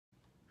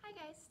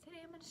guys, today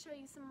I'm going to show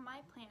you some of my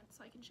plants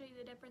so I can show you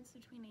the difference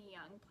between a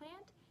young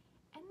plant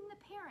and the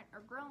parent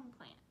or grown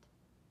plant.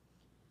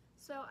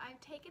 So I've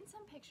taken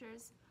some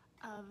pictures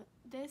of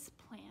this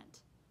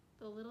plant,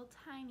 the little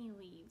tiny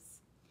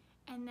leaves,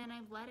 and then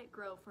I've let it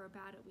grow for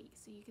about a week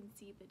so you can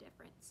see the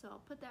difference. So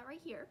I'll put that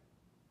right here.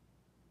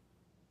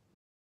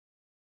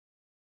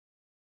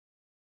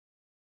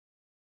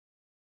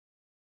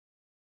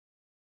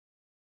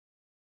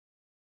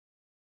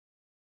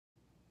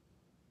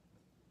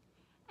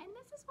 And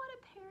this is what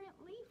a parent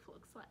leaf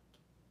looks like.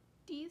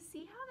 Do you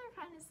see how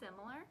they're kind of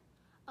similar?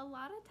 A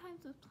lot of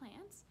times with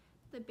plants,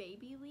 the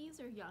baby leaves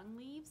or young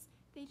leaves,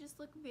 they just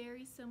look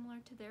very similar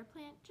to their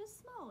plant,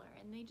 just smaller,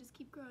 and they just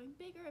keep growing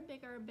bigger and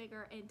bigger and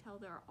bigger until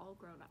they're all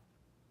grown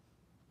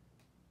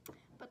up.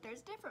 But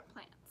there's different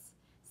plants.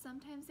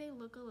 Sometimes they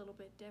look a little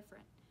bit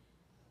different.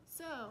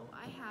 So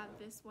I have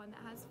this one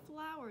that has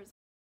flowers.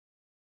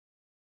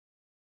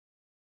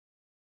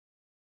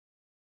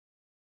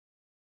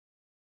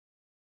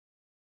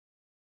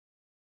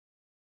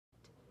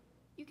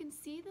 You can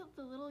see that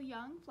the little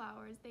young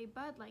flowers, they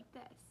bud like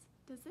this.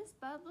 Does this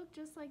bud look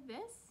just like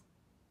this?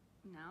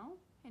 No.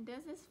 And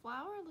does this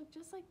flower look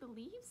just like the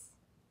leaves?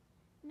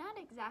 Not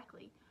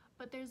exactly,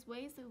 but there's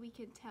ways that we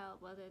can tell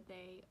whether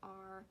they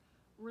are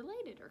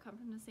related or come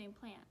from the same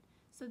plant.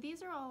 So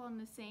these are all on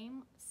the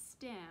same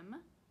stem,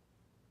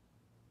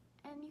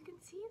 and you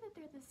can see that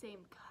they're the same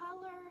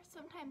color.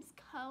 Sometimes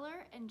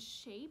color and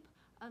shape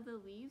of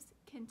the leaves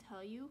can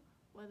tell you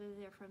whether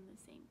they're from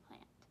the same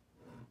plant.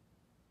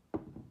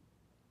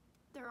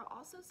 There are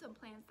also some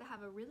plants that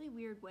have a really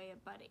weird way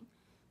of budding.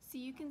 So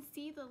you can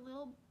see the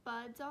little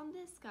buds on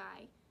this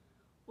guy.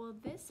 Well,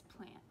 this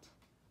plant,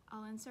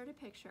 I'll insert a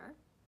picture.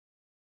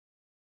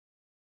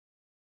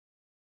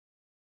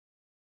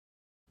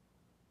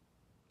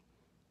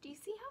 Do you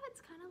see how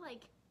it's kind of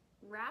like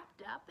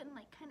wrapped up and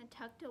like kind of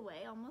tucked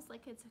away, almost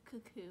like it's a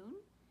cocoon?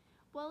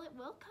 Well, it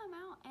will come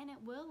out and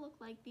it will look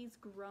like these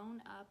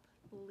grown up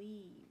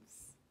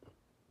leaves,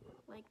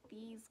 like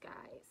these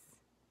guys.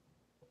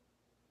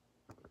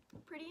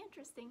 Pretty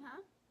interesting,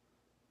 huh?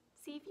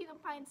 See if you can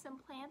find some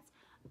plants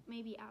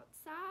maybe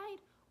outside,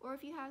 or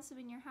if you have some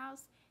in your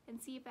house,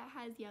 and see if it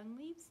has young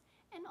leaves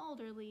and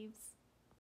older leaves.